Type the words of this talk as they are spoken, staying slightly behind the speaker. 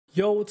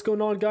Yo, what's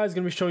going on, guys?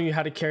 Gonna be showing you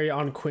how to carry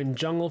on Quinn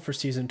jungle for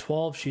season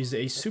 12. She's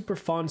a super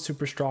fun,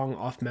 super strong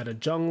off-meta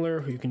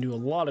jungler who you can do a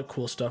lot of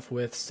cool stuff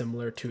with,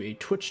 similar to a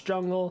Twitch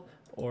jungle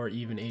or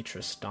even a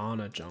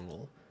Tristana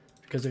jungle.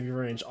 Because of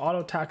your range auto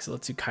attacks, it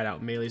lets you kite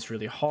out melees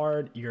really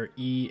hard. Your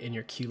E and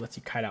your Q lets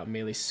you kite out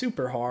melee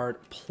super hard.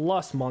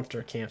 Plus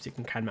monster camps, you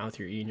can kite them out with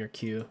your E and your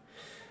Q.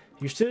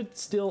 You should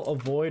still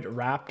avoid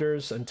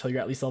raptors until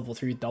you're at least level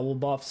 3 double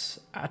buffs.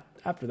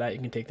 After that,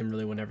 you can take them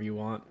really whenever you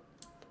want.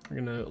 We're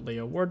gonna lay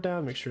a ward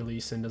down, make sure Lee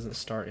Sin doesn't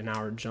start in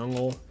our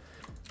jungle.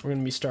 We're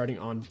gonna be starting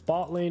on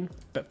bot lane,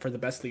 but for the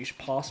best leash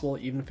possible.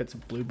 Even if it's a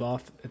blue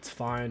buff, it's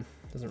fine,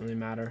 doesn't really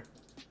matter.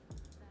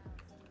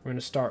 We're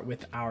gonna start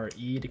with our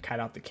E to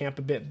kite out the camp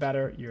a bit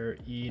better. Your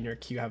E and your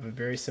Q have a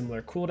very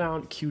similar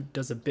cooldown. Q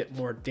does a bit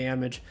more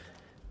damage.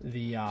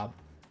 The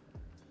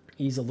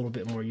E is a little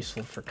bit more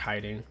useful for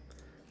kiting.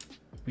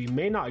 We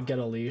may not get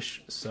a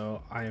leash,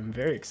 so I am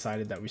very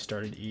excited that we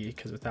started E,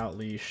 because without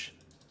leash,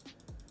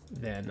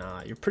 then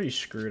you're pretty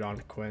screwed on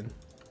Quinn.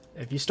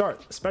 If you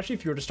start, especially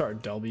if you were to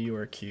start W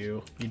or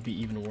Q, you'd be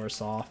even worse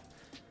off.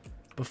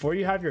 Before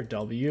you have your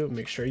W,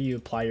 make sure you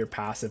apply your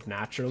passive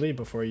naturally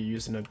before you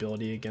use an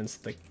ability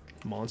against the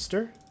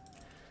monster.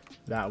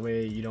 That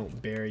way you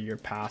don't bury your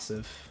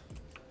passive.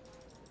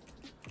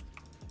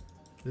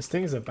 This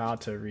thing is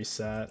about to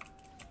reset.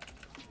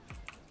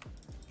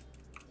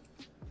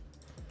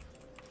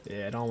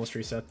 Yeah, it almost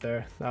reset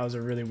there. That was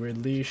a really weird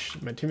leash.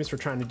 My teammates were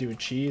trying to do a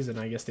cheese, and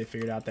I guess they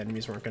figured out that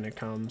enemies weren't going to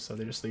come, so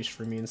they just leashed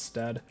for me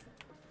instead.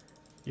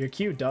 Your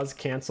Q does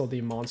cancel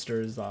the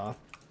monster's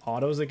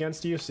autos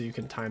against you, so you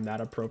can time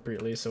that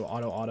appropriately. So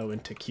auto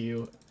into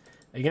Q.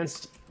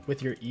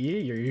 With your E,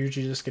 you're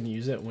usually just going to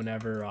use it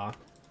whenever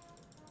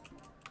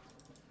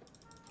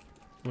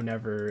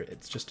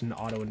it's just an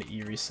auto into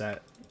E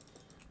reset.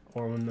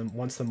 Or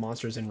once the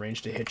monster is in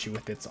range to hit you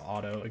with its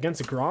auto.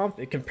 Against a Gromp,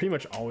 it can pretty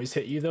much always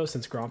hit you though,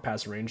 since Gromp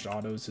has ranged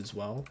autos as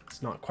well.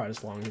 It's not quite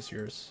as long as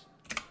yours.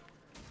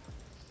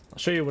 I'll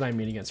show you what I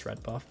mean against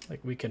red buff. Like,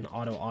 we can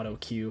auto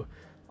Q,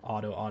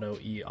 auto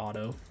E,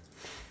 auto.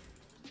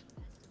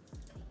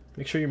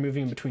 Make sure you're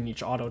moving between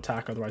each auto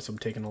attack, otherwise you'll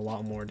be taking a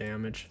lot more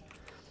damage.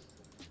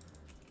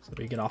 So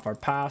we get off our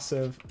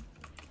passive,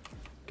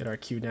 get our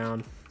Q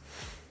down,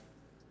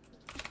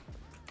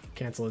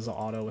 cancel his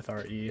auto with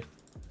our E.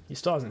 He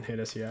still hasn't hit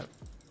us yet.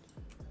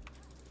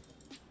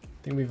 I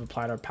think we've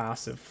applied our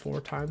passive 4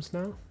 times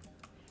now.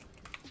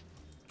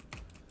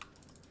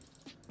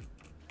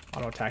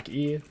 Auto attack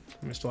E. And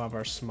we still have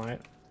our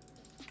smite.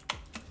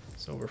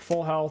 So we're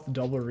full health,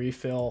 double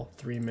refill,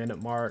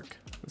 3-minute mark.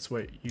 That's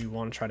what you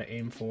want to try to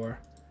aim for.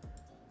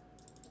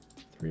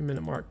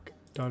 3-minute mark,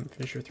 done.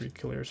 Finish your 3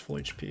 killers, full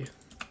HP.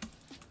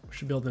 We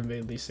should be able to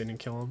invade Lee Sin and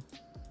kill him.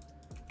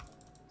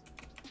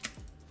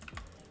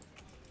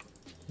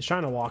 He's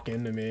trying to walk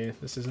into me.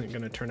 This isn't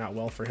going to turn out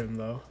well for him,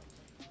 though.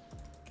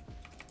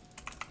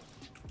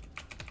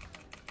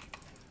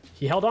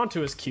 He held on to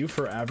his Q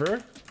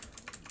forever.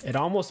 It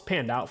almost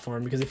panned out for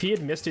him, because if he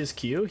had missed his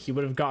Q, he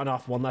would have gotten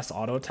off 1 less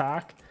auto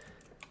attack.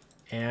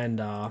 And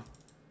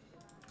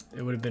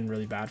it would have been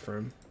really bad for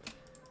him.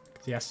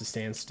 He has to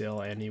stand still,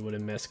 and he would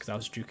have missed because I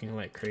was juking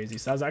like crazy.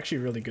 So that was actually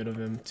really good of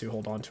him to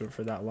hold on to it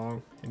for that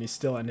long. And he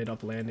still ended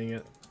up landing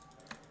it.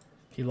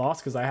 He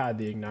lost because I had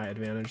the ignite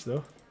advantage,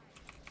 though.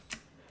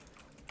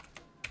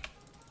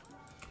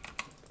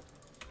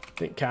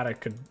 I think 𝗕𝘂𝐀𝐋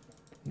could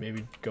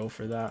maybe go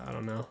for that. I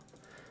don't know.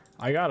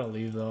 I gotta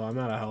leave though. I'm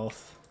out of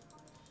health.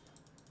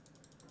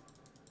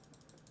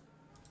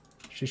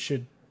 She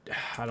should.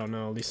 I don't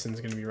know. Lee Sin's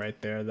gonna be right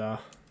there though.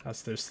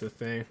 That's just the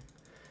thing.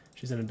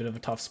 She's in a bit of a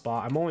tough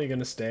spot. I'm only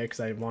gonna stay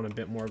because I want a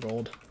bit more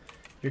gold.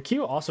 Your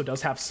Q also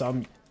does have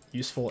some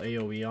useful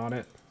AoE on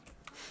it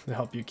to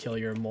help you kill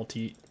your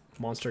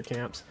multi-monster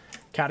camps.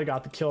 𝗕𝘂𝐾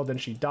got the kill, then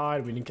she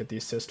died. We didn't get the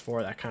assist for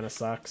it. That kind of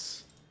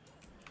sucks.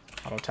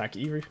 Auto attack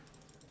E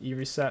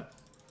reset.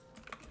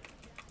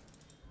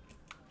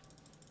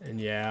 And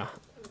yeah,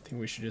 I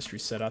think we should just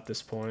reset at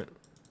this point.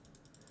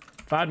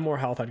 If I had more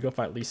health, I'd go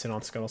fight Lee Sin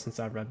on Scuttle since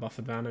I have red buff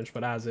advantage,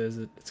 but as is,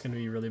 it's going to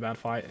be a really bad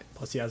fight.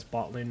 Plus he has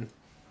bot lane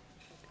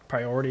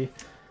priority.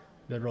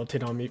 They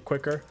rotate on me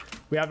quicker.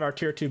 We have our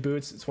tier 2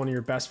 boots. It's one of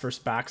your best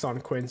first backs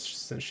on Quinn,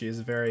 since she is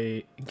a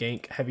very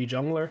gank heavy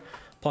jungler.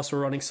 Plus we're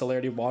running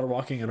Celerity, Water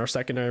Walking, and our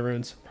secondary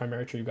runes.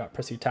 Primary tree, you've got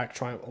Pressy Attack,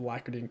 Triumph,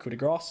 Alacrity, and Coup de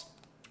Grace.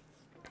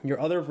 Your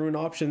other rune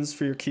options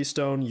for your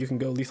keystone, you can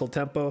go lethal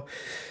tempo.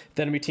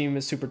 The enemy team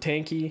is super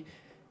tanky.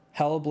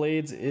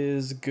 Hellblades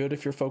is good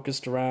if you're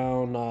focused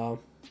around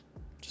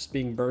just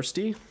being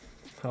bursty.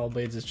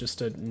 Hellblades is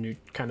just a new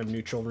kind of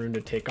neutral rune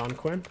to take on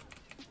Quinn.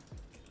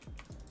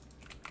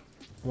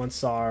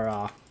 Once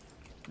our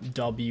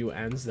W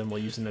ends, then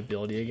we'll use an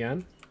ability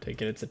again to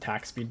get its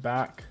attack speed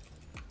back.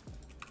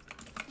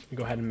 We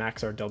go ahead and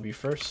max our W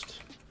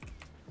first.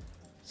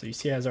 So you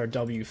see as our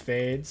W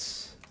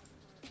fades,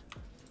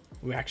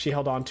 we actually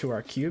held on to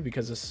our Q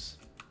because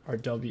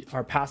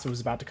our passive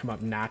was about to come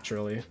up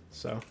naturally.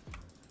 So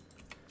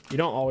you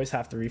don't always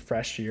have to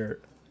refresh your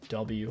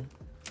W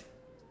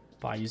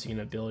by using an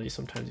ability.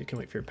 Sometimes you can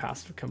wait for your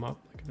passive to come up,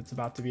 like if it's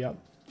about to be up.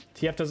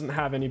 TF doesn't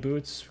have any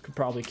boots. We could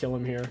probably kill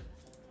him here.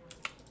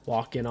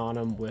 Walk in on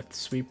him with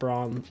Sweeper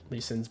on Lee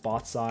Sin's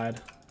bot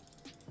side.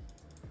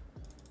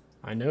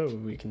 I know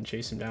we can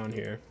chase him down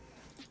here.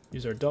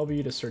 Use our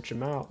W to search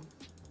him out.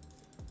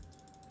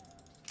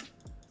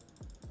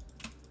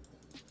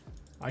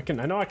 I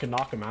know I can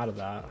knock him out of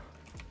that.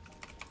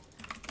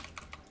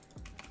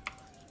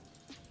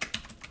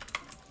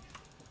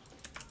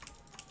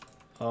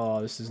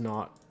 Oh, this is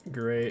not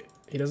great.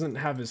 He doesn't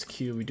have his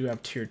Q. We do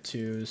have tier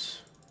 2s.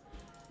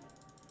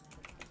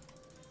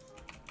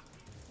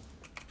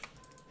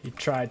 He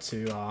tried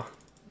to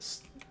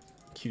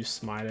Q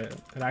smite it.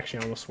 It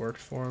actually almost worked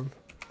for him.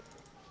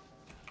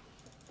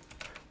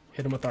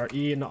 Hit him with our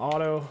E in the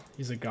auto.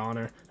 He's a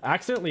goner. I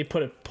accidentally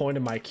put a point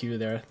in my Q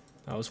there.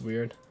 That was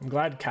weird. I'm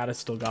glad 𝗕𝗂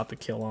still got the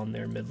kill on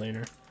their mid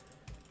laner.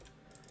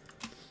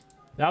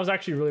 That was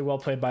actually really well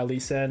played by Lee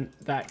Sin.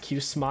 That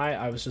Q smite,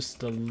 I was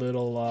just a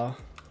little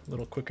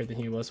quicker than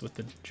he was with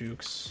the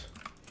jukes.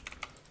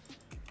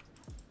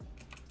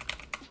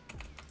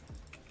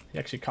 He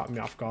actually caught me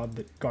off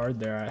guard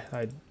there.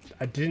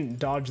 I didn't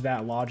dodge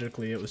that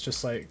logically. It was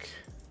just like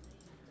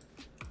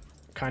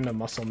kind of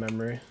muscle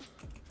memory.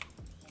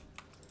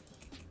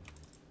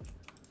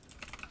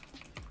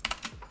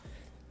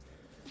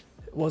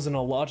 It wasn't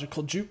a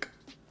logical juke.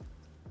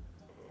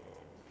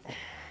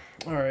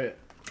 All right,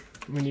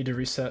 we need to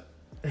reset.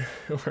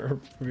 We're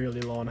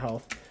really low on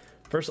health.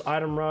 First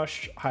item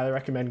rush, highly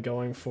recommend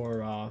going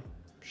for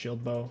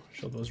shield bow.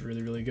 Shield bow is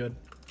really, really good.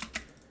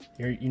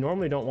 You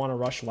normally don't want to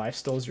rush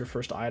lifesteal as your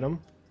first item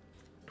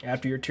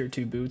after your tier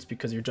 2 boots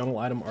because your jungle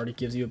item already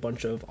gives you a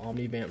bunch of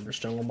omni-vamp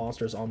versus jungle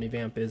monsters.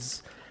 Omni-vamp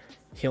is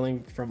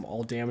healing from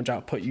all damage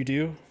output you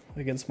do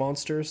against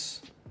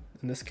monsters.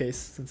 In this case,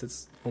 since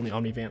it's only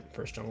omni-vamp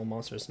versus jungle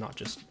monsters, not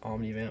just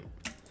omni-vamp.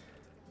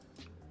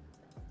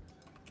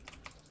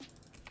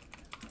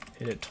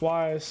 Hit it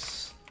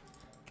twice.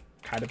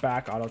 Kite it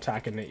back, auto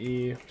attack into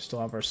E.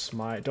 Still have our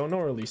smite. Don't know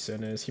where Lee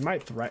Sin is. He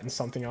might threaten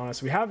something on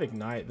us. We have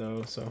ignite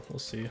though, so we'll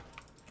see.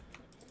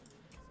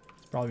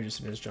 It's probably just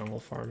in his jungle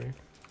farming.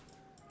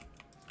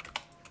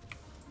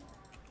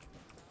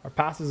 Our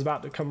pass is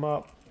about to come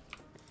up.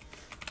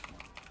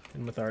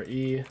 And with our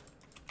E.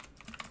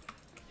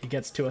 He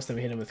gets to us, then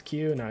we hit him with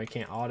Q. Now he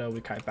can't auto. We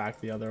kite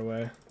back the other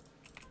way.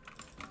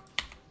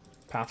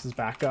 Pass is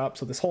back up.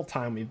 So this whole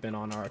time we've been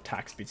on our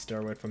attack speed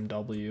steroid from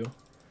W.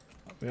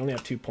 We only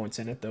have 2 points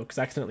in it though, because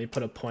I accidentally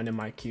put a point in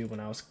my Q when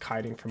I was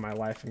kiting for my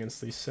life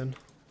against Lee Sin.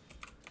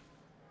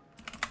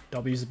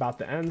 W is about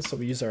to end, so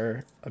we use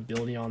our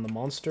ability on the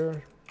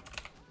monster.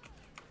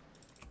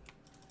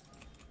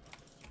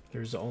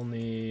 There's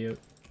only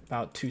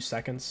about 2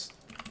 seconds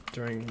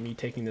during me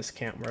taking this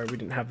camp where we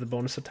didn't have the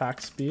bonus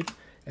attack speed.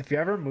 If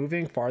you're ever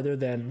moving farther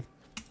than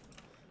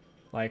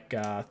like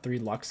 3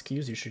 Lux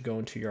Qs, you should go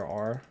into your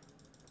R.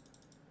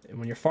 And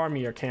when you're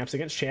farming your camps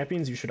against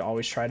champions, you should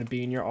always try to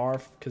be in your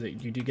R because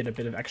you do get a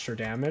bit of extra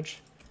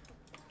damage,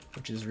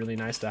 which is really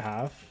nice to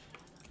have.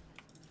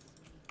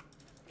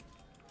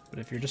 But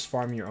if you're just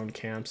farming your own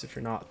camps, if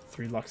you're not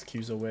 3 Lux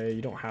Qs away,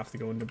 you don't have to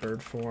go into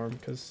bird form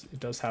because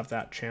it does have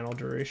that channel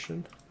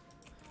duration.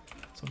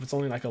 So if it's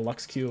only like a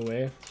Lux Q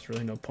away, there's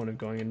really no point of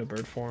going into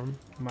bird form,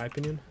 in my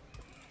opinion.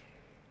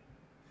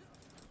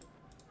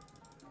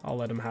 I'll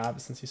let him have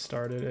it since he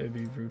started. It'd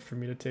be rude for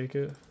me to take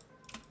it.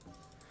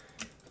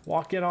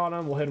 Walk in on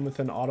him. We'll hit him with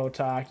an auto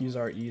attack. Use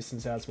our E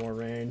since it has more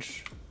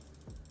range.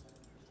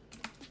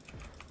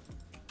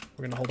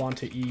 We're gonna hold on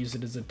to E. Use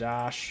it as a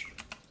dash.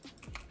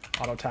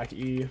 Auto attack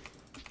E.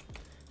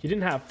 He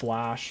didn't have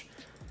flash.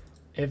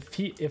 If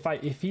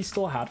he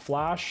still had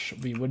flash,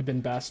 we would have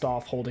been best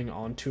off holding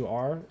on to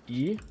our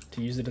E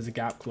to use it as a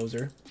gap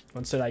closer.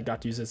 Instead, I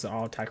got to use it as an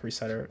auto attack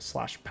resetter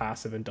 /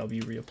 passive and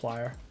W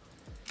reapplier.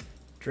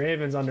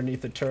 Draven's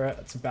underneath the turret.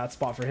 That's a bad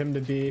spot for him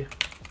to be.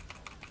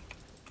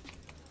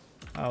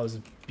 That was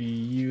a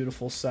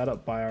beautiful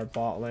setup by our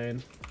bot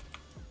lane.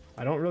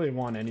 I don't really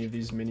want any of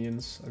these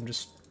minions. I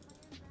just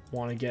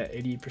want to get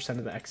 80%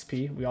 of the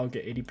XP. We all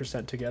get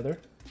 80% together.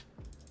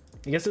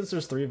 I guess since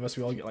there's 3 of us,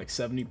 we all get like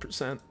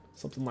 70%,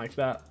 something like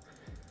that.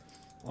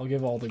 I'll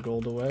give all the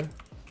gold away.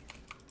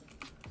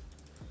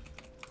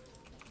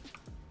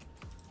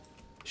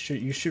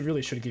 You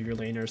really should give your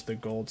laners the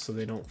gold so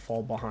they don't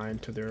fall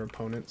behind to their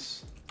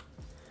opponents.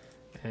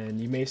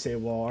 And you may say,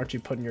 well, aren't you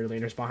putting your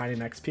laners behind in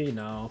XP?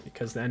 No,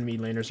 because the enemy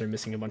laners are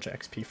missing a bunch of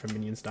XP from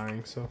minions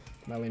dying, so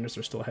my laners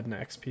are still heading to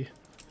XP.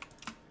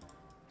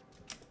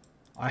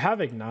 I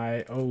have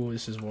ignite. Oh,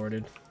 this is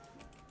warded.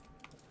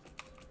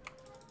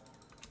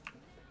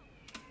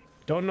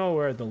 Don't know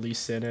where the Lee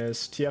Sin is.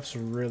 TF's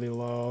really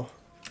low.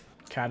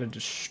 𝗕𝗂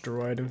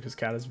destroyed him because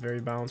𝗕𝗂's very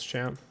balanced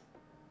champ.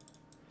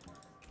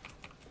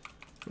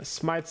 My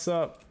smite's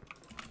up.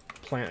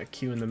 Plant a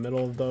Q in the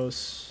middle of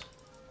those.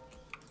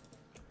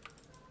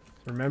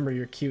 Remember,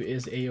 your Q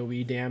is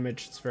AoE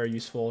damage. It's very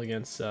useful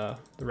against the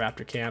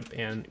Raptor camp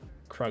and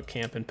Krug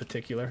camp in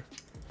particular,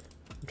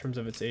 in terms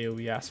of its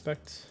AoE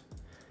aspect.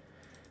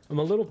 I'm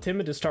a little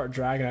timid to start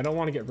dragon. I don't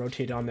want to get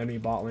rotated on the enemy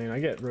bot lane. I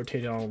get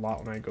rotated on a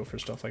lot when I go for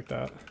stuff like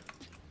that.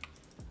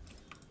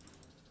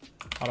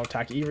 Auto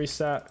attack E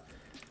reset.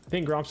 I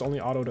think Gromp's only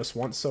autoed us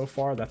once so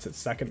far. That's its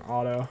second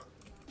auto.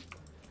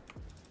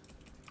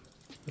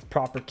 With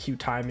proper Q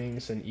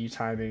timings and E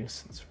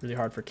timings, it's really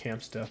hard for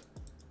camps to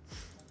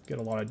get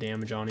a lot of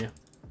damage on you.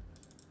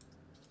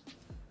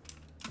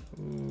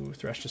 Ooh,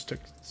 Thresh just took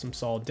some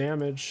solid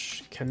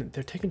damage.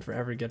 They're taking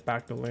forever to get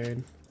back to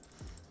lane.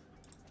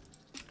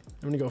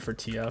 I'm gonna go for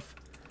TF.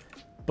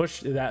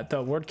 Bush,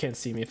 the ward can't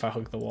see me if I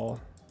hug the wall.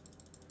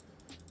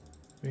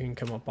 We can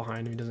come up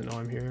behind him. He doesn't know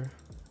I'm here.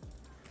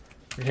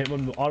 We're gonna hit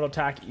him with auto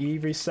attack E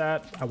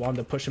reset. I wanted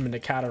to push him into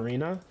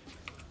Katarina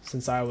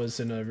since I was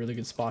in a really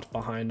good spot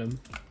behind him.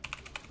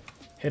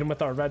 Hit him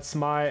with our red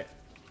smite.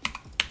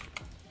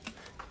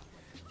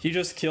 He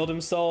just killed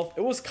himself.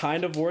 It was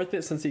kind of worth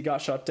it since he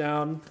got shut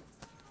down.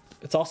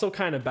 It's also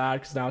kind of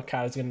bad because now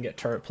Cat is going to get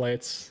turret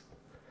plates.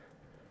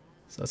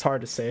 So it's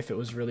hard to say if it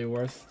was really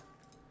worth.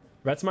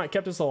 Red smite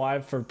kept us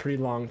alive for a pretty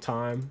long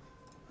time.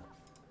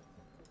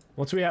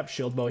 Once we have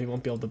shield bow, he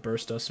won't be able to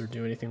burst us or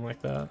do anything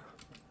like that.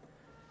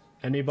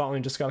 Enemy bot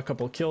lane just got a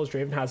couple of kills.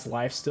 Draven has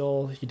life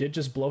still. He did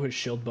just blow his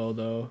shield bow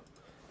though.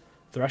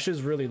 Thresh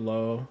is really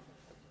low.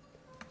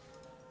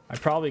 I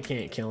probably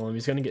can't kill him.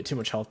 He's going to get too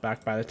much health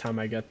back by the time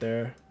I get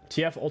there.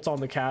 TF ults on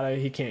the Kata.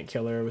 He can't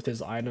kill her with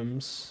his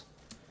items.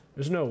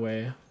 There's no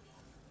way.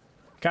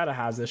 Kata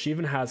has this. She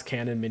even has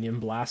cannon minion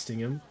blasting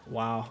him.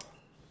 Wow.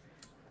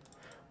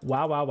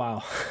 Wow, wow,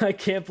 wow. I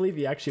can't believe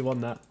he actually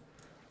won that.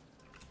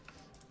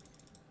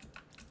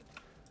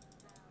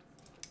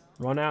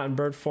 Run out in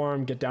bird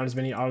form. Get down as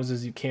many autos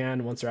as you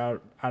can. Once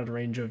they're out of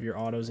range of your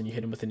autos and you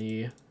hit him with an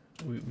E.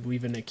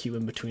 Weave in a Q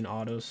in between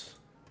autos.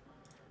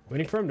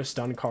 Waiting for him to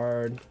stun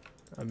card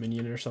a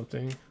minion or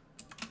something.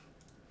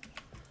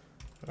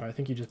 Oh, I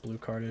think he just blue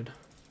carded.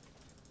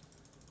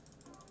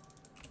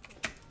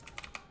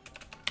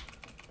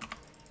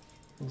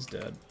 He's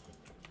dead.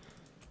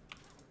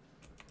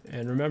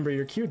 And remember,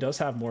 your Q does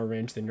have more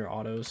range than your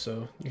autos,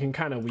 so you can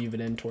kind of weave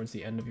it in towards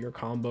the end of your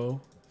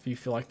combo. If you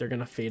feel like they're going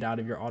to fade out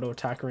of your auto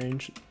attack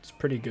range, it's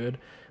pretty good.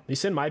 Lee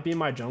Sin might be in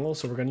my jungle,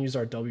 so we're going to use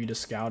our W to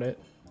scout it.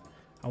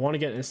 I want to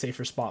get in a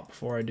safer spot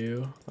before I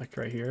do, like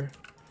right here.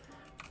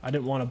 I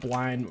didn't want to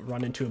blind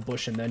run into a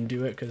bush and then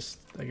do it, because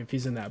like if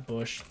he's in that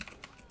bush,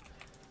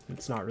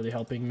 it's not really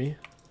helping me.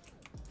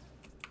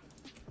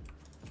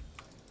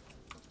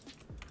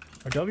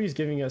 Our W is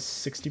giving us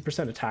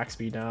 60% attack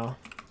speed now.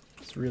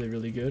 It's really,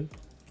 really good.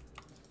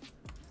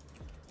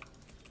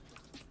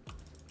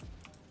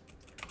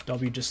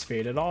 W just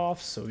faded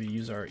off, so we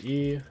use our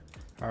E.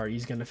 Our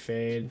E's gonna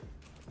fade.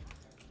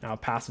 Now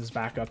passive's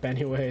back up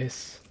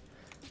anyways.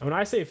 And when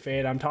I say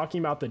fade, I'm talking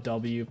about the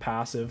W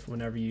passive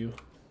whenever your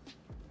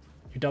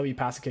W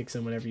passive kicks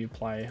in whenever you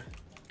apply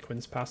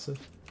Quinn's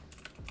passive.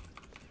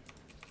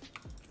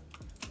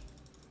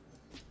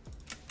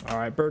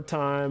 Alright, bird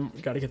time.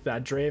 We gotta get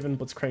that Draven.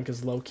 Blitzcrank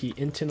is low-key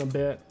inting a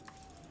bit.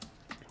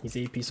 He's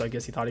AP, so I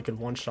guess he thought he could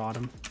one-shot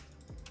him.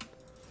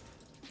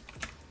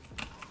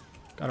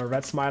 Got a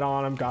red smite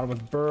on him. Got him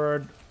with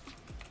bird.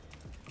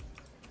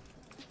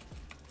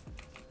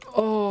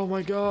 Oh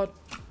my god.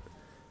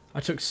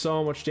 I took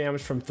so much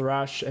damage from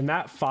Thresh. In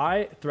that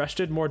fight, Thresh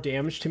did more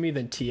damage to me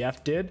than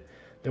TF did.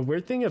 The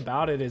weird thing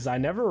about it is I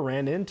never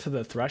ran into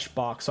the Thresh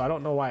box, so I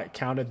don't know why it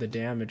counted the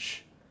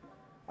damage.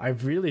 I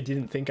really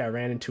didn't think I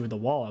ran into the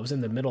wall. I was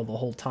in the middle the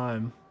whole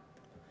time.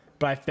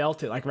 But I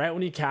felt it. Like right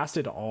when he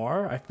casted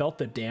R, I felt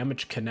the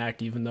damage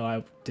connect even though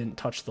I didn't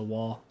touch the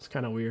wall. It's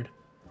kind of weird.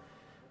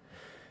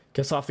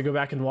 Guess I'll have to go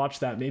back and watch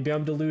that. Maybe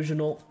I'm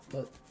delusional,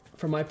 but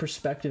from my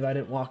perspective, I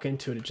didn't walk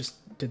into it. It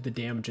just did the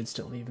damage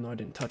instantly even though I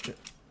didn't touch it.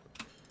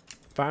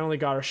 Finally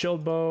got our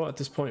shield bow. At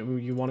this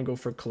point, you want to go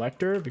for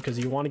collector because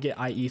you want to get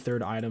IE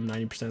third item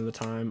 90% of the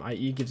time.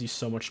 IE gives you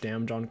so much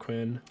damage on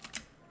Quinn.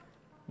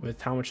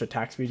 With how much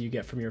attack speed you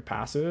get from your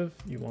passive,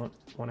 you want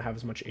to have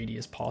as much AD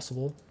as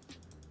possible.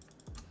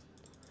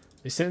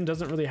 The Sin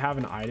doesn't really have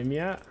an item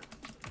yet.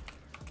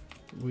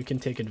 We can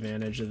take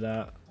advantage of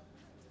that.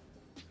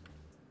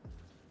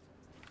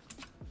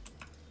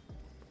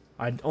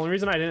 Only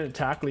reason I didn't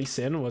attack Lee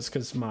Sin was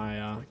because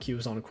my Q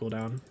was on a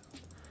cooldown.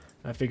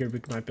 I figured we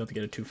might be able to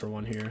get a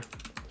 2-for-1 here.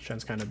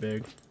 Shen's kind of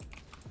big.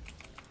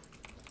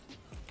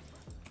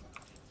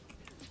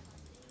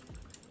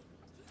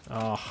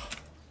 Oh,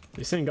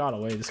 Lee Sin got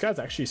away. This guy's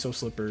actually so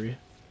slippery.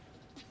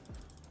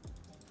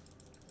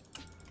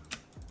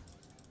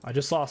 I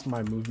just lost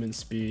my movement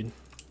speed.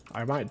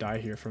 I might die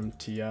here from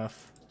TF.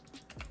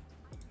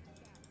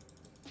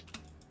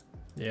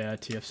 Yeah,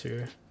 TF's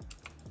here.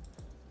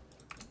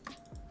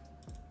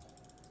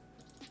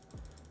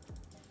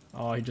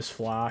 Oh, he just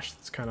flashed.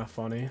 It's kind of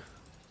funny.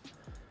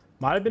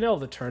 Might have been able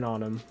to turn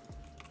on him,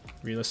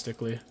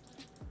 realistically.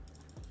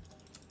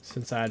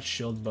 Since I had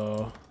shield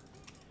bow.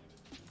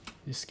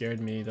 He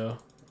scared me, though.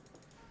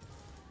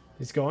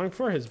 He's going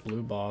for his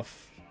blue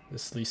buff.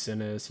 This Lee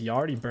Sin is. He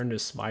already burned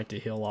his smite to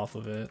heal off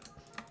of it.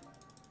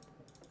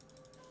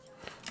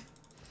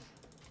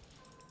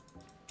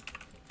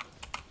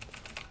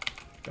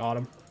 Got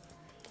him.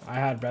 I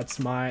had red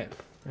smite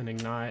and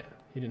ignite.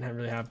 He didn't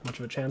really have much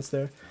of a chance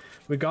there.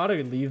 We gotta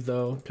leave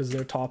though, because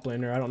they're top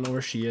laner. I don't know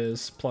where she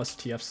is. Plus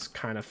TF's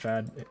kind of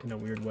fed in a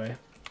weird way.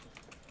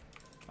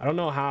 I don't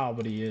know how,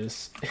 but he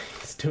is.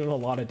 He's doing a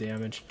lot of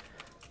damage.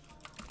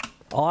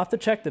 I'll have to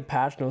check the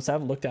patch notes. I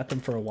haven't looked at them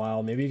for a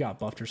while. Maybe he got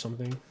buffed or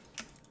something.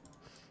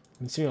 I've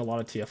been seeing a lot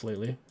of TF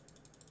lately.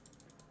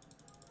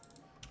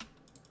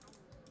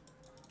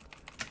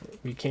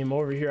 We came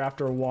over here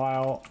after a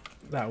while.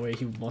 That way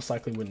he most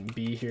likely wouldn't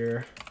be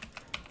here.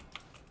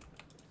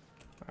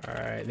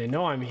 Alright, they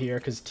know I'm here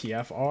because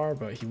TF are,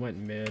 but he went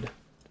mid.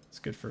 It's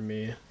good for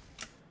me.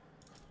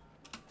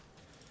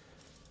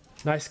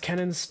 Nice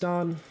Kennen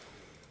stun.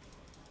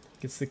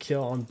 Gets the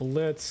kill on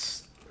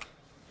Blitz.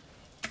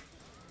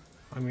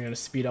 I'm going to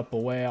speed up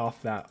away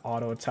off that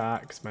auto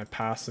attack because my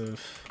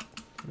passive.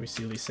 We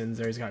see Lee Sin's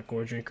there. He's got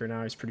Gore Drinker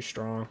now. He's pretty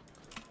strong.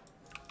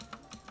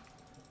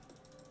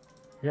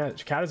 Yeah,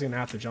 Cat is going to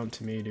have to jump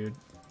to me, dude.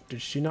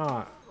 Did she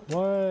not?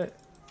 What?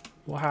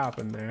 What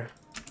happened there?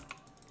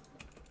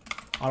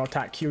 Auto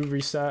attack Q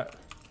reset.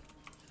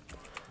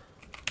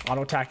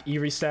 Auto attack E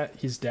reset.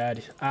 He's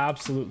dead.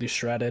 Absolutely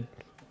shredded.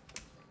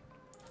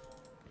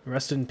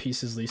 Rest in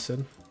pieces, Lee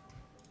Sin.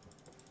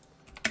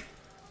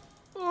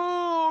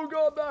 Oh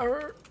god, that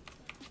hurt.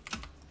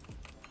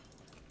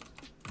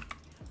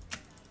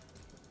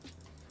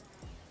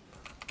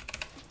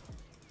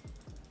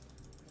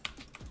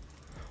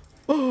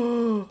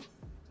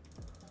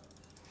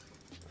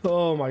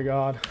 Oh my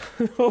god.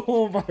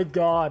 Oh my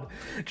god.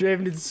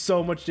 Draven did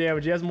so much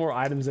damage. He has more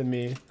items than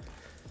me.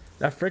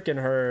 That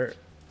freaking hurt.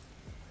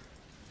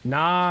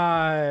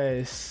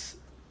 Nice.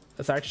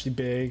 That's actually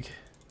big.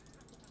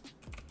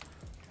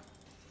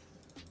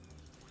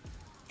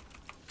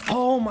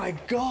 Oh my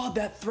god,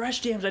 that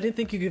thresh damage. I didn't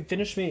think you could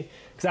finish me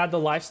because I had the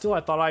lifesteal.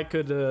 I thought I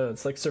could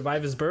it's like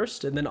survive his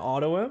burst and then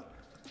auto him.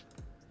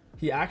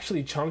 He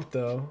actually chunked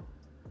though.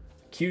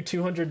 Q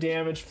 200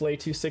 damage, Flay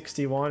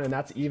 261, and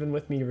that's even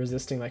with me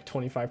resisting like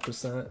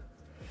 25%.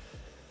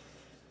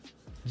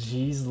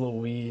 Jeez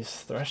Louise,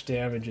 thresh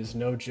damage is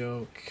no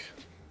joke.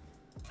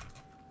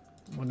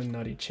 What a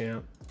nutty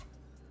champ.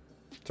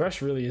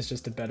 Thresh really is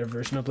just a better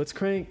version of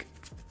Blitzcrank.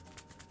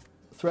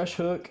 Thresh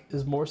hook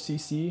is more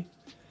CC.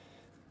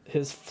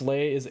 His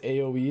Flay is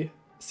AoE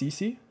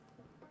CC.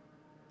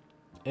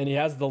 And he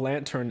has the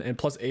lantern and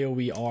plus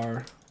AoE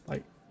R.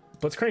 Like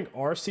Blitzcrank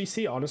R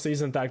CC honestly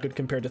isn't that good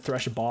compared to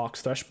Thresh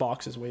Box. Thresh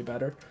Box is way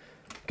better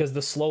because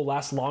the slow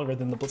lasts longer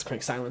than the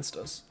Blitzcrank silence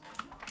does.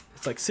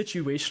 It's like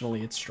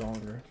situationally it's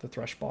stronger, the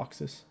Thresh Box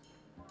is.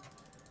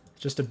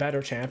 It's just a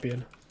better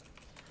champion.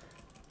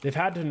 They've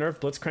had to nerf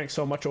Blitzcrank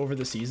so much over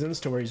the seasons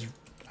to where he's,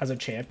 as a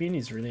champion,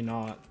 he's really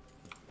not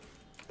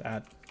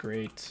that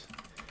great.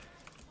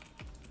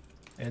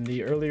 And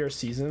the earlier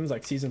seasons,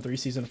 like season 3,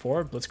 season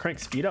 4, Blitzcrank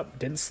speed up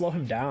didn't slow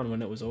him down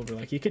when it was over.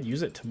 Like he could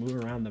use it to move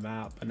around the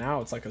map, but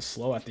now it's like a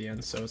slow at the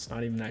end, so it's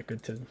not even that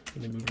good to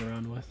really move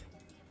around with.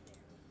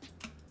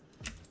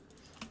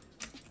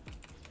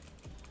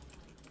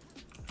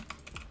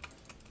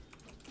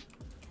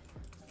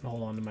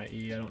 Hold on to my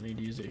E, I don't need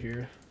to use it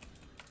here.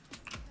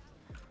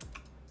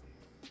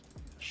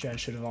 Shit, I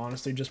should have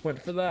honestly just went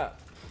for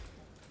that.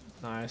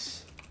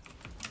 Nice.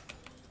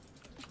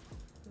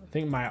 I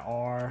think my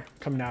R,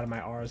 coming out of my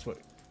R is what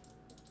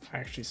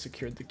actually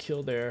secured the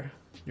kill there.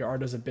 Your R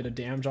does a bit of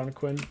damage on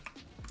Quinn.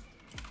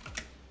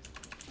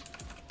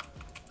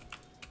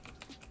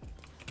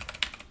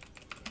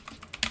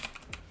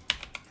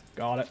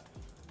 Got it.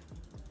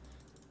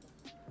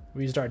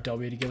 We used our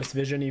W to give us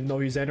vision even though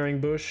he's entering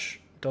bush.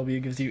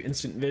 W gives you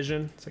instant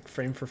vision. It's like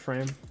frame for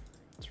frame.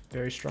 It's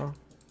very strong.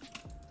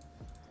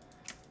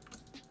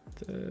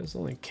 There's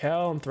only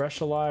Kel and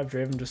Thresh alive.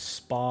 Draven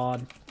just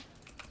spawed.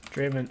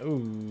 Draven,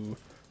 ooh.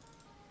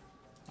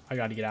 I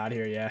gotta get out of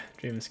here, yeah.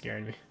 Draven's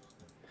scaring me.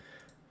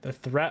 The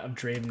threat of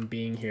Draven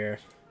being here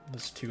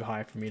was too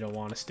high for me to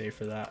want to stay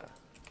for that.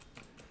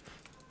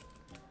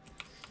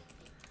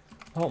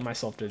 I'll help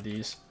myself to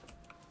these.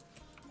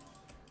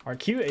 Our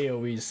Q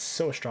AoE is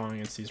so strong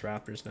against these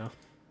Raptors now.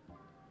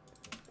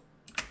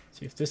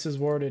 See if this is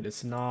warded.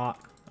 It's not.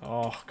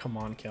 Oh, come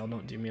on, Kel.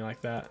 Don't do me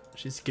like that.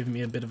 She's giving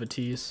me a bit of a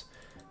tease.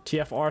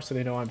 TFR so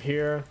they know I'm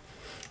here.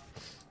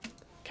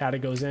 Kata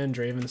goes in.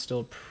 Draven's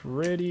still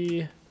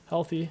pretty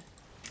healthy.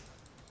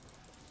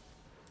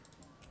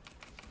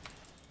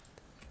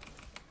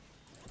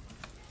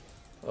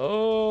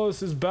 Oh,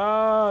 this is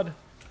bad.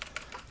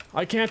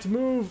 I can't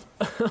move.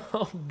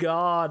 Oh,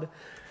 God.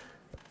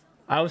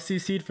 I was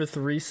CC'd for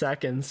 3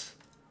 seconds.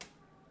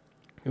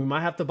 We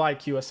might have to buy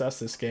QSS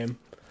this game.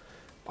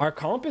 Our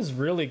comp is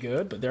really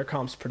good, but their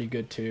comp's pretty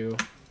good too.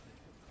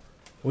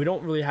 We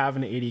don't really have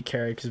an AD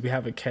carry because we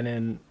have a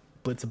Kennen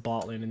blitz a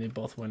bot lane and they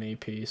both went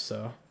AP,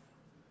 so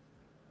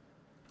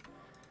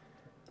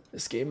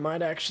this game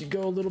might actually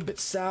go a little bit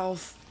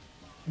south.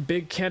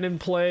 Big Kennen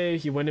play.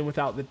 He went in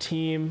without the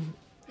team.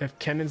 If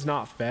Kennen's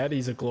not fed,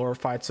 he's a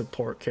glorified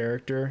support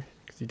character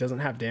because he doesn't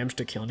have damage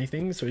to kill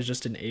anything, so he's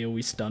just an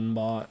AoE stun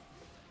bot.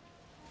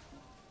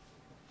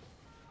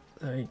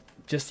 I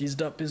just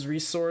used up his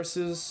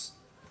resources.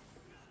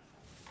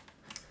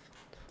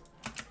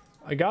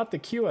 I got the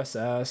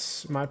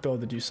QSS. Might be able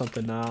to do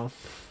something now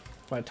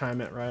if I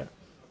time it right.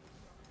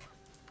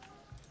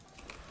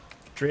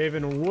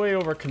 𝗕𝘂𝘀𝗀𝗀𝗀 way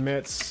over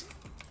commits.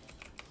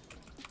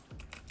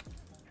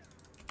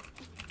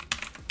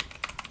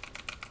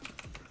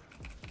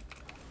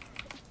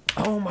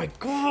 Oh my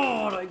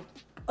god!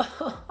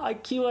 I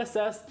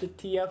QSS the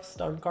TF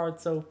stun card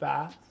so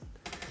fast.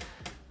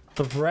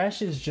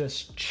 Thresh is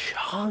just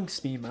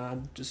chunks me,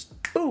 man. Just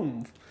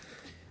boom.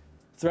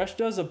 Thresh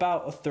does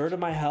about a third of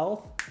my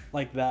health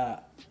like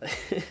that.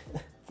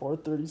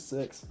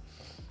 436.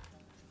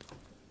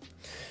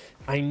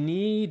 I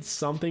need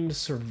something to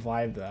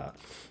survive that.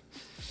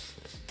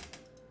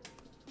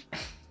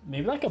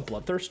 Maybe like a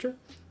Bloodthirster?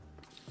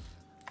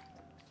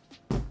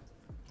 I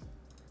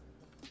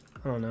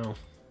don't know.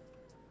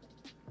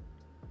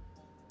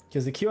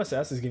 Because the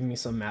QSS is giving me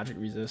some magic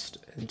resist,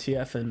 and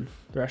TF and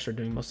Thresh are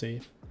doing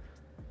mostly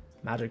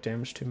magic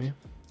damage to me.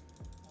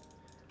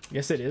 I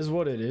guess it is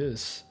what it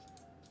is.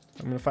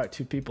 I'm gonna fight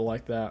two people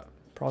like that.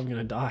 Probably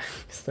gonna die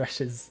because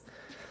Thresh is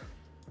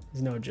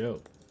no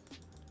joke.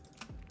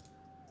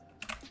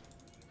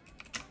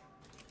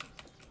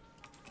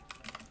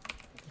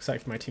 Looks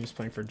like my team's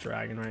playing for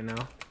Dragon right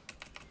now.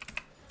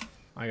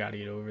 I gotta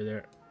get over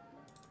there.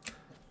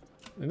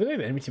 I think the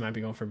enemy team might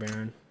be going for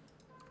Baron.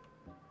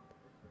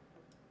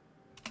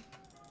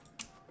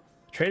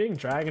 Trading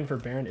Dragon for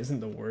Baron isn't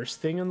the worst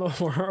thing in the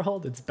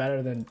world. It's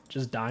better than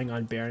just dying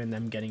on Baron and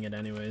them getting it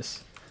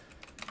anyways.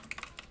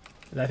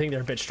 And I think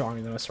they're a bit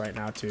stronger than us right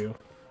now too.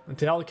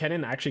 Until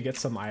𝗕𝗂𝘀𝗀𝗀𝗀𝗀 actually gets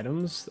some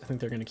items, I think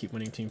they're going to keep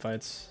winning team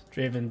fights.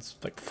 𝗕𝗂𝘀𝑃ℎ's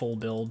like full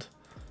build.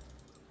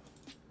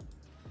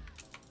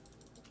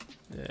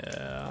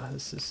 Yeah,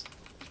 this is...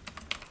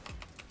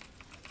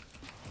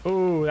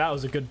 Oh, that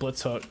was a good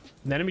blitz hook.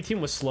 The enemy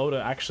team was slow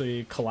to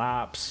actually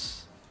collapse.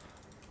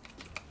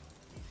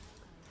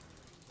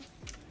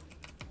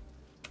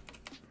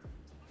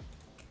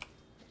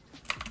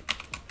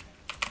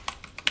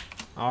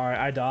 Alright,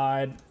 I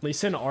died. Lee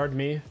Sin R'd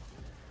me.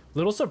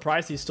 Little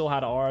surprised he still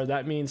had R.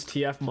 That means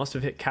TF must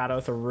have hit Kato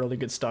with a really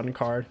good stun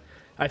card.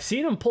 I've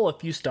seen him pull a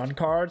few stun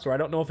cards where I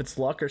don't know if it's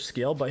luck or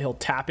skill, but he'll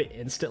tap it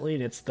instantly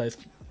and it's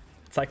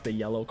like the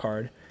yellow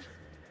card.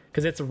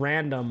 Because it's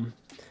random.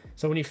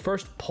 So when he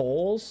first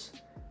pulls,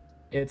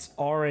 it's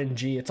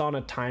RNG. It's on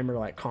a timer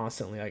like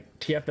constantly. Like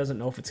TF doesn't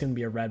know if it's going to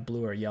be a red,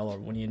 blue, or yellow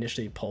when he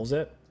initially pulls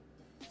it.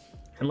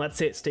 And let's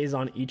say it stays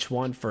on each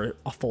one for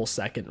a full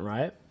second,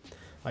 right?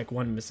 Like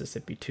 1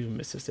 Mississippi, 2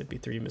 Mississippi,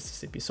 3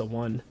 Mississippi. So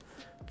 1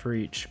 for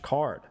each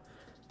card.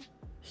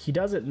 He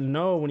doesn't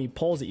know when he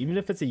pulls it, even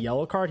if it's a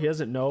yellow card, he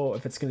doesn't know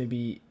if it's going to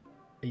be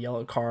a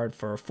yellow card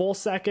for a full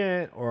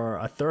second or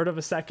a third of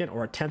a second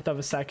or a tenth of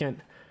a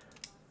second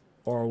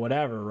or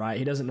whatever, right?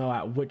 He doesn't know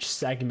at which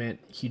segment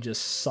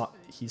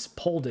he's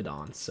pulled it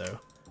on. So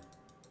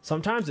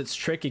sometimes it's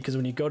tricky because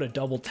when you go to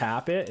double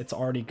tap it, it's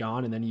already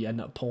gone and then you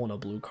end up pulling a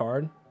blue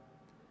card.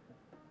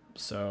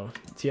 So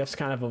TF's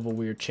kind of a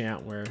weird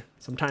chant where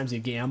sometimes you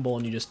gamble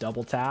and you just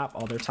double tap.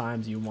 Other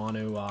times you want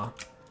to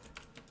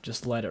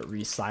just let it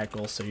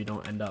recycle so you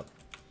don't end up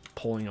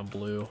pulling a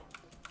blue.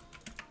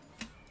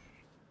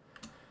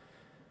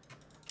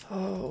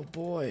 Oh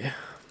boy.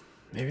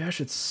 Maybe I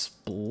should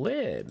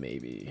split,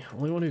 maybe.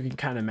 Only one who can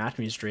kind of match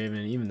me is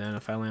𝗕𝘂𝘀𝗀𝗀𝗀. Even then,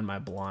 if I land my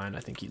blind,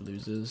 I think he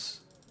loses.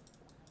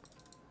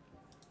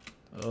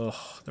 Ugh,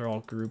 they're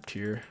all grouped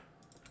here.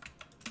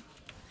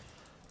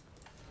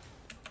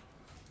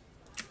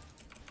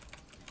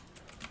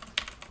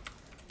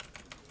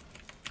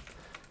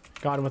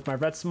 Got him with my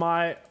red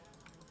smite.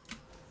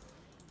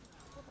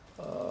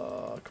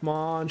 Come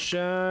on,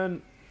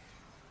 Shen.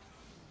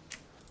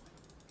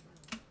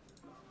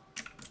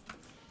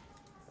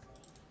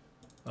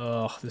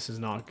 Ugh, this is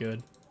not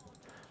good.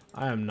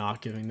 I am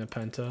not giving the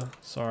penta.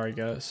 Sorry,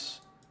 guys.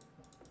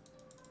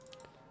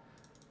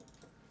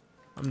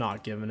 I'm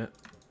not giving it.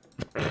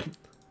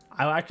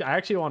 I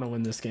actually want to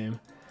win this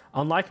game.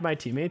 Unlike my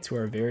teammates who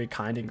are very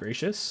kind and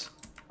gracious,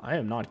 I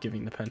am not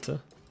giving the penta.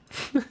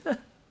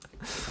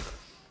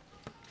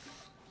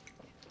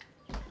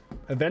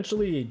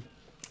 Eventually,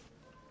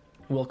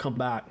 we'll come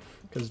back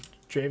because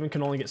𝗕𝘂𝘀𝘀𝗀𝗀𝗀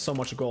can only get so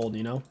much gold,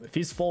 you know? If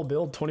he's full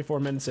build, 24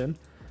 minutes in,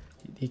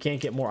 he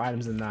can't get more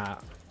items than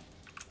that.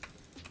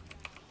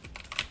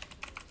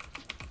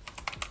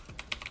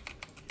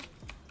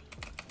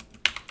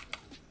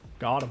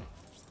 Got him.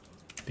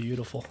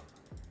 Beautiful.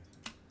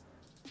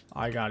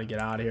 I gotta get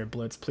out of here,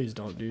 Blitz. Please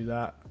don't do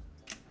that.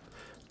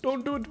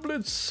 Don't do it,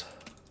 Blitz.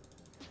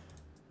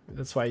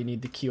 That's why you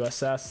need the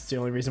QSS. It's the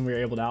only reason we were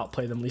able to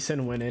outplay them. Lee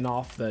Sin went in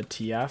off the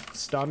TF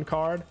stun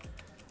card,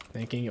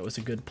 thinking it was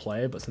a good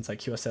play, but since I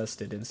QSS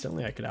did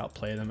instantly, I could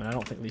outplay them. And I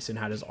don't think Lee Sin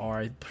had his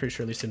R. I'm pretty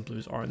sure Lee Sin blew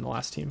his R in the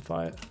last team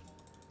fight.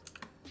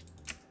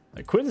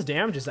 Like, Quinn's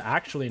damage is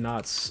actually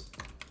nuts.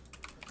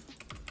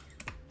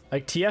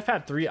 Like, TF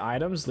had 3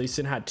 items, Lee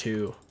Sin had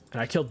 2.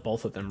 And I killed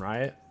both of them,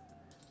 right?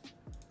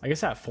 I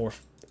guess I have 4.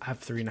 I have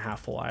 3.5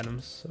 full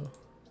items, so.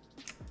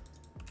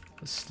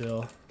 But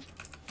still.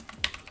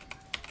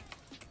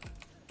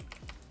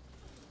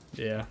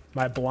 Yeah,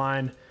 my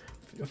blind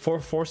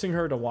Forcing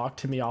her to walk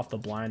to me off the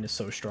blind is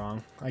so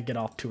strong. I get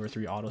off 2 or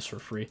 3 autos for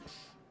free.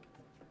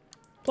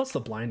 Plus the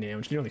blind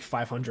damage, nearly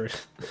 500.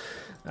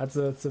 That's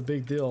a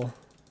big deal.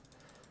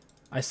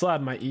 I still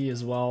had my E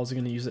as well. I was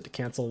going to use it to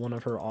cancel one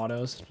of her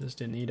autos. Just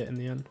didn't need it in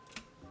the end.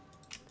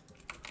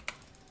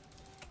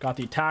 Got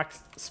the attack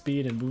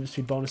speed and move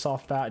speed bonus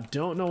off that.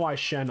 Don't know why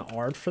Shen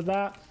R'd for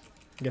that.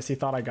 I guess he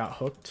thought I got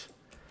hooked.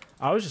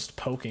 I was just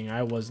poking.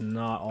 I was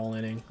not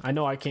all-inning. I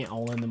know I can't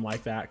all-in them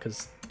like that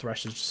because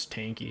Thresh is just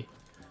tanky.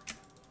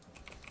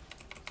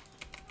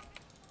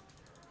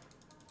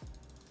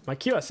 My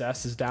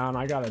QSS is down.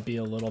 I gotta be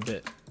a little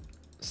bit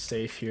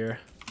safe here.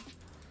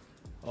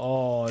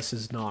 Oh, this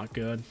is not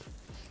good.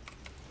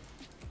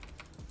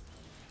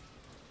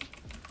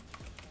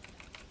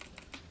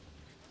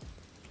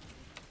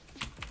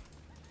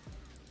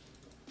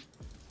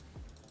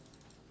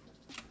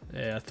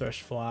 Yeah,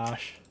 Thresh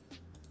flash.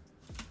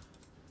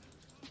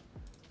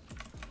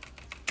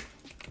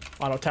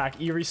 Auto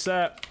attack E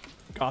reset.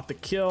 Got the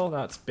kill.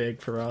 That's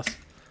big for us.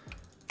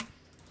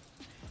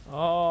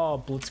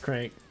 Oh,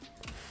 Blitzcrank.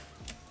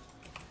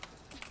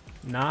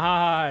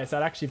 Nice.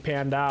 That actually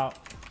panned out.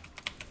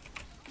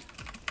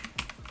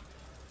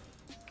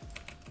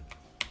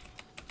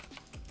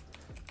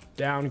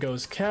 Down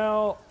goes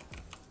𝗕𝐂𝐈𝐀𝐋𝐒.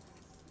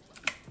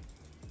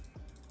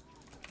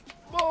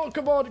 Oh,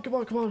 come on, come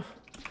on, come on.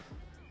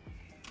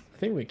 I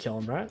think we kill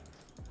him, right?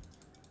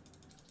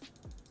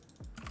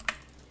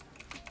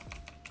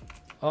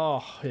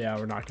 Oh, yeah,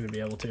 we're not going to be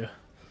able to.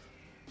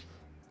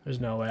 There's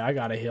no way. I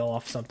got to heal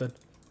off something.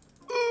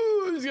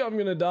 Ooh, I'm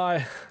going to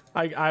die.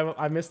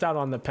 I missed out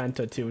on the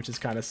Penta too, which is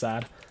kind of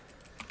sad.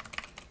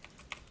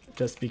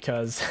 Just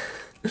because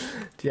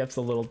TF's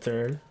a little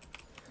turd.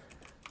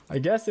 I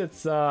guess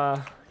it's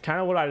kind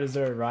of what I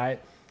deserve,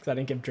 right? Because I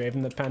didn't give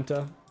Draven the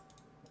Penta.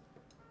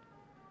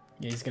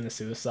 Yeah, he's going to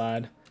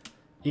suicide.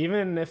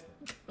 Even if...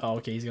 Oh,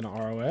 okay, he's going to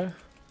ROA.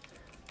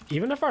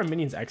 Even if our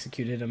minions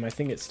executed him, I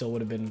think it still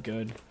would have been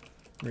good.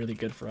 Really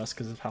good for us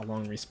because of how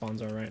long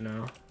respawns are right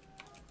now.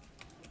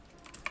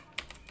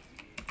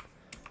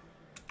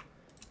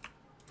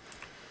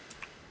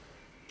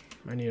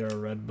 I need a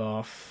red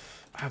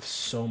buff. I have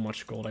so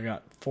much gold. I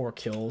got 4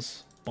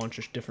 kills. Bunch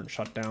of different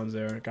shutdowns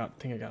there. I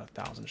think I got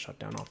 1,000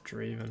 shutdown off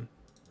Draven.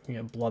 We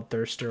get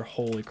Bloodthirster.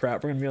 Holy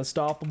crap, we're gonna be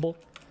unstoppable.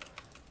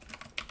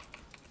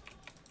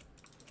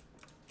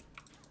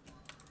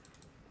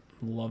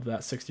 Love that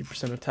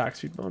 60% attack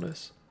speed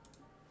bonus.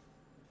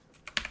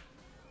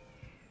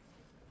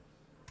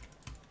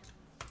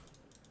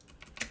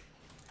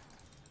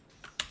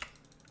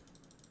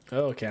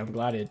 Okay, I'm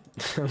glad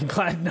I'm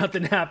glad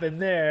nothing happened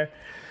there.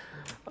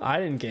 I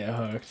didn't get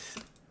hooked.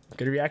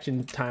 Good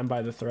reaction time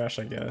by the Thresh,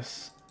 I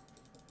guess.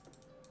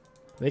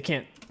 They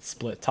can't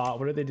split top.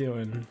 What are they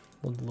doing?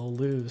 They'll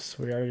lose.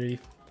 We already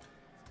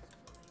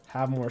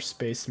have more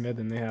space mid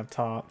than they have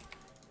top.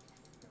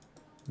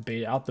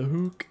 Bait out the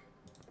hook.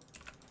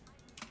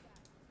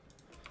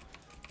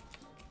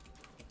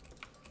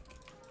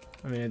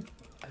 I mean,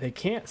 they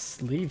can't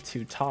leave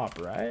 2 top,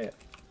 right?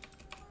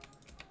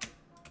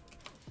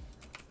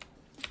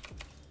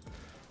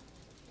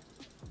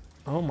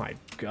 Oh my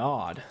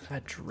god,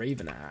 that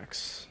Draven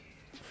axe.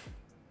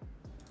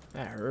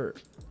 That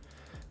hurt.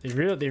 They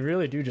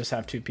really do just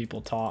have 2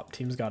 people top.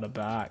 Team's got a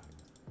back.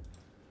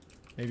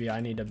 Maybe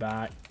I need a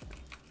back.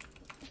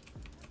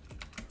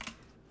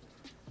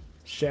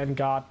 Shen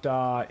got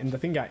and the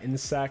thing got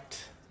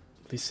insect.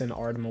 Lee Sin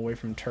R'd him away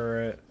from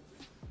turret.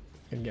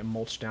 Gonna get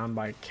mulched down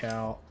by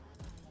𝗕𝐂𝐈𝐀𝐋𝐒.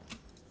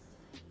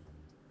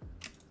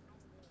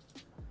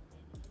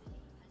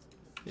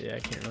 Yeah, I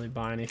can't really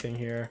buy anything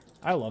here.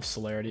 I love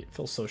celerity. It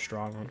feels so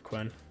strong on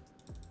Quinn.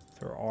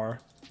 Throw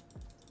R.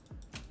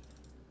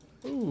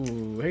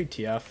 Ooh, hey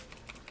TF.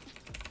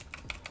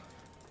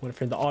 Went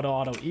for the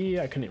auto E.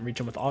 I couldn't reach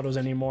him with autos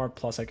anymore.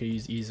 Plus I could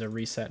use E as a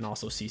reset and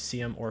also CC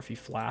him. Or if he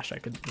flash, I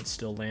could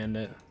still land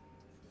it.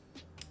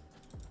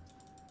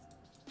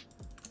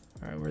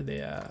 Alright, where are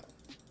they at?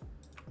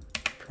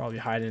 Probably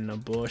hiding in a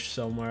bush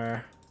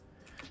somewhere.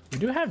 We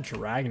do have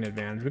dragon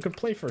advantage. We could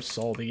play for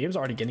soul. The game's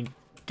already getting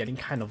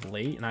kind of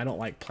late, and I don't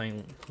like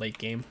playing late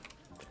game.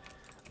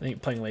 I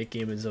think playing late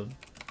game is a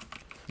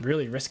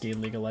really risky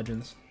in League of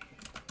Legends.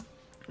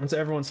 Once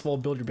everyone's full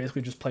build, you're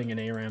basically just playing an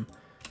ARAM,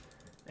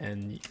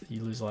 and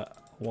you lose a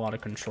lot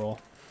of control.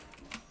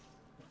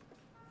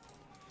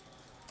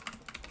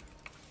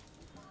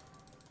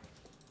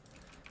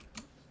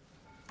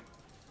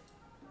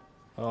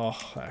 Oh,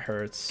 that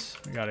hurts.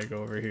 We gotta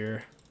go over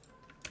here.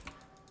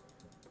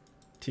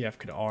 TF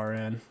could R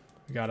in.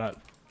 We gotta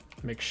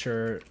make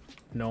sure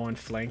no one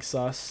flanks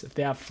us. If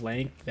they have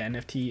flank, the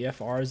NFT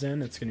if R's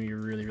in, it's gonna be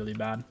really, really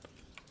bad.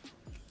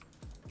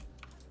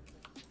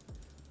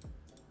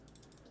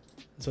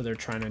 That's what they're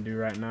trying to do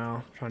right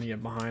now. Trying to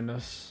get behind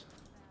us.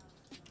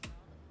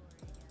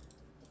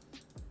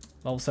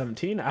 Level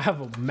 17. I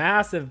have a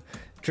massive...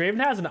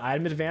 Draven has an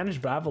item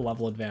advantage, but I have a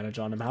level advantage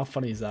on him. How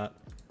funny is that?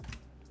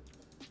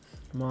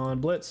 Come on,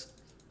 Blitz.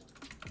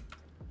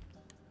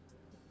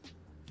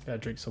 Gotta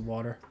drink some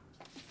water.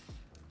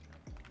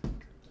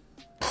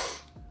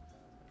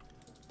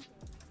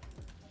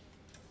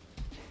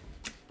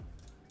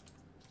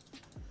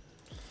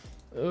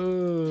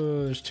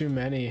 too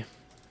many.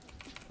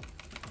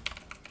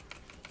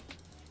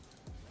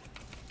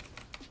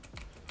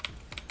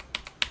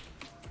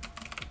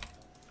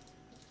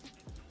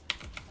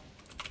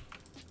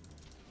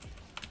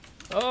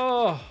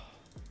 Oh!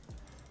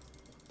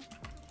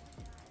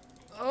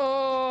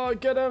 Oh,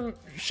 get him,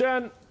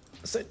 Shen.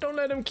 Say, don't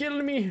let him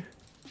kill me.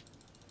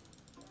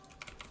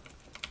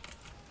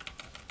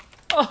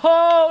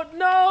 Oh,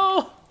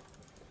 no!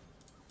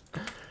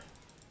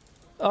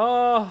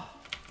 Oh.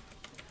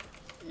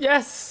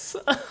 Yes!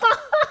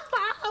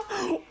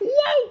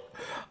 Whoa!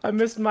 I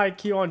missed my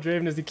Q on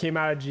Draven as he came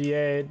out of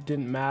GA. It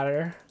didn't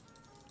matter.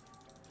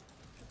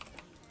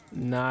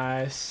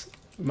 Nice.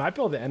 Might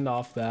be able to end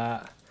off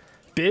that.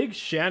 Big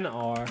Shen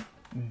R.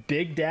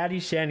 Big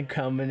Daddy Shen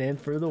coming in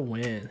for the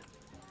win.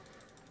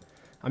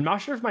 I'm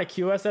not sure if my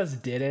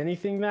QSS did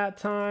anything that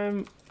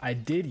time. I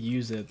did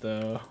use it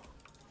though.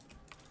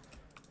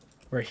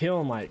 We're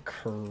healing like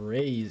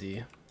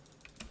crazy.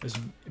 It was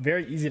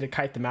very easy to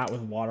kite them out with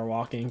water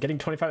walking. Getting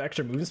 25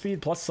 extra movement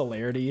speed plus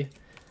celerity.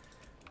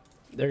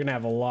 They're going to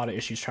have a lot of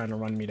issues trying to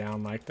run me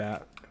down like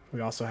that.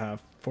 We also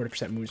have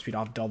 40% movement speed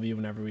off W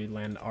whenever we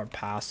land our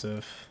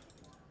passive.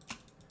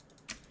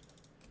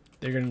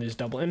 They're going to lose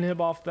double inhib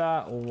off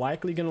that.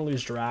 Likely going to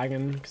lose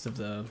dragon because of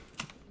the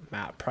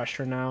map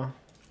pressure now.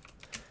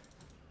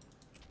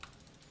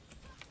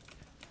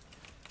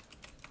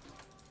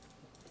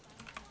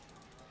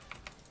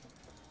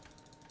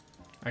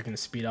 I can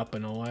speed up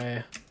and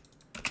away.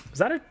 Was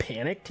that a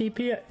panic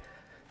TP?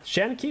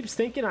 Shen keeps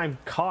thinking I'm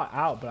caught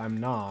out, but I'm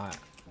not.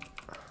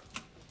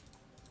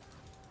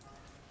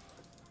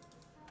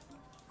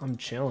 I'm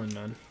chilling,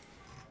 man.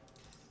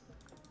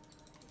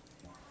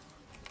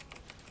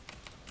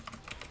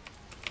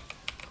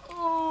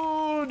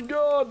 Oh,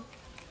 God.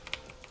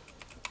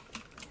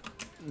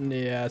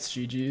 Yeah, it's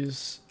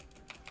GG's.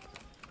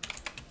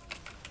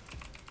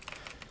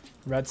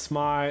 Red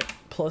Smite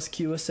plus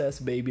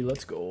QSS, baby.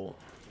 Let's go.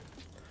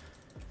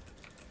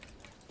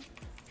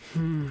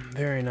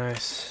 Very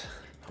nice.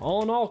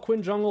 All in all,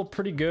 Quinn jungle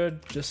pretty good.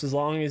 Just as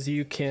long as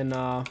you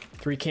can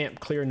 3 camp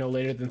clear no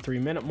later than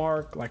 3-minute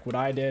mark, like what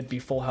I did. Be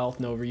full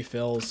health, no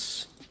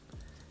refills,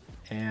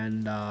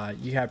 and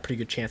you have a pretty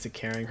good chance of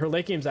carrying. Her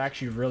late game is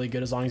actually really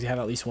good as long as you have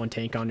at least 1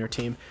 tank on your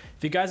team.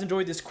 If you guys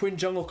enjoyed this Quinn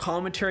jungle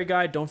commentary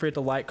guide, don't forget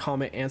to like,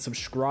 comment, and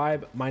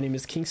subscribe. My name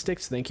is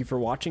KingStix. Thank you for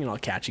watching, and I'll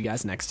catch you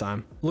guys next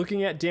time.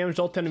 Looking at damaged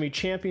ult enemy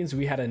champions,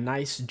 we had a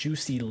nice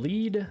juicy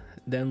lead.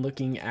 Then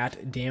looking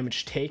at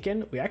damage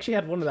taken, we actually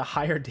had one of the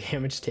higher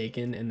damage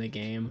taken in the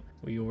game.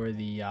 We were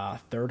the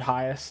 3rd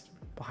highest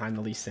behind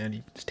the Lee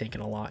Sin. He's taking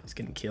a lot. He's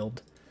getting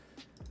killed.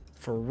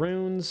 For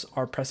runes,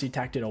 our Pressy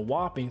Tac did a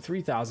whopping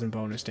 3,000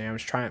 bonus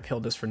damage. Triumph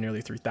healed us for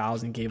nearly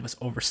 3,000, gave us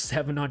over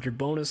 700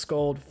 bonus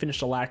gold.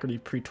 Finished Alacrity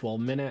pre-12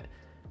 minute.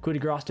 Coup de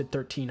Grace did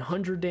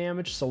 1,300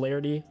 damage.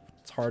 Celerity,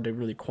 it's hard to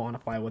really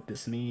quantify what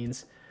this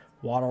means.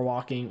 Water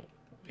walking,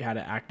 we had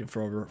it active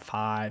for over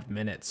 5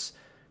 minutes.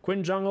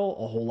 Quinn jungle,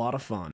 a whole lot of fun.